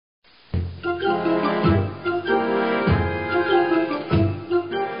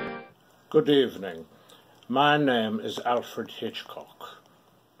Good evening. My name is Alfred Hitchcock.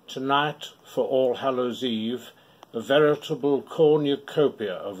 Tonight, for All Hallows Eve, a veritable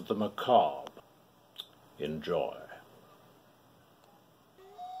cornucopia of the macabre. Enjoy.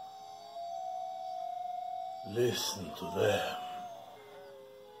 Listen to them,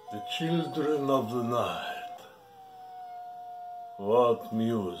 the children of the night. What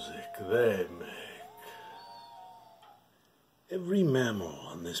music they make. Every mammal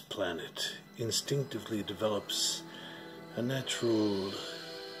on this planet instinctively develops a natural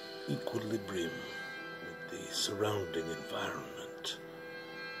equilibrium with the surrounding environment.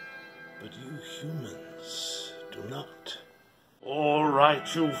 But you humans do not. All right,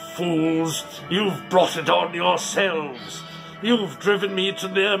 you fools, you've brought it on yourselves. You've driven me to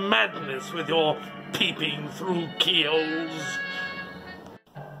near madness with your peeping through keyholes.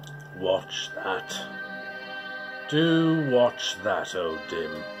 Watch that. Do watch that, O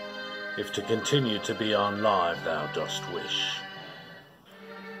dim, if to continue to be on live thou dost wish.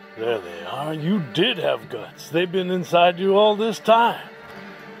 There they are. You did have guts. They've been inside you all this time.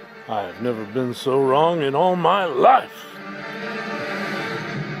 I have never been so wrong in all my life.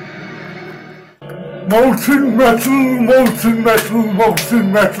 Molten metal, molten metal,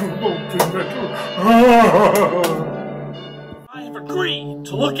 molten metal, molten metal. I have agreed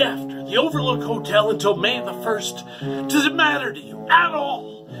to look after the Overlook Hotel until May the 1st. Does it matter to you at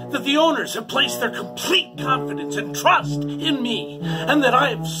all that the owners have placed their complete confidence and trust in me, and that I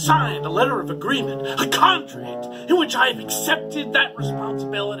have signed a letter of agreement, a contract, in which I have accepted that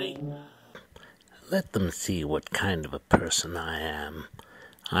responsibility? Let them see what kind of a person I am.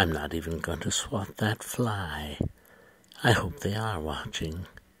 I'm not even going to swat that fly. I hope they are watching.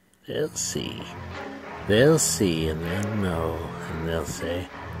 They'll see. They'll see and they'll know, and they'll say,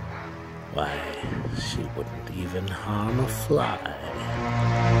 why, she wouldn't even harm a fly.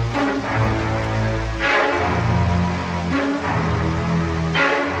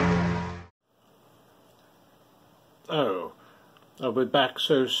 Oh, I'll be back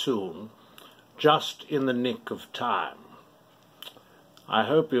so soon, just in the nick of time. I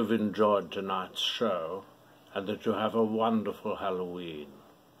hope you've enjoyed tonight's show, and that you have a wonderful Halloween.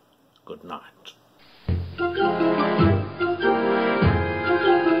 Good night.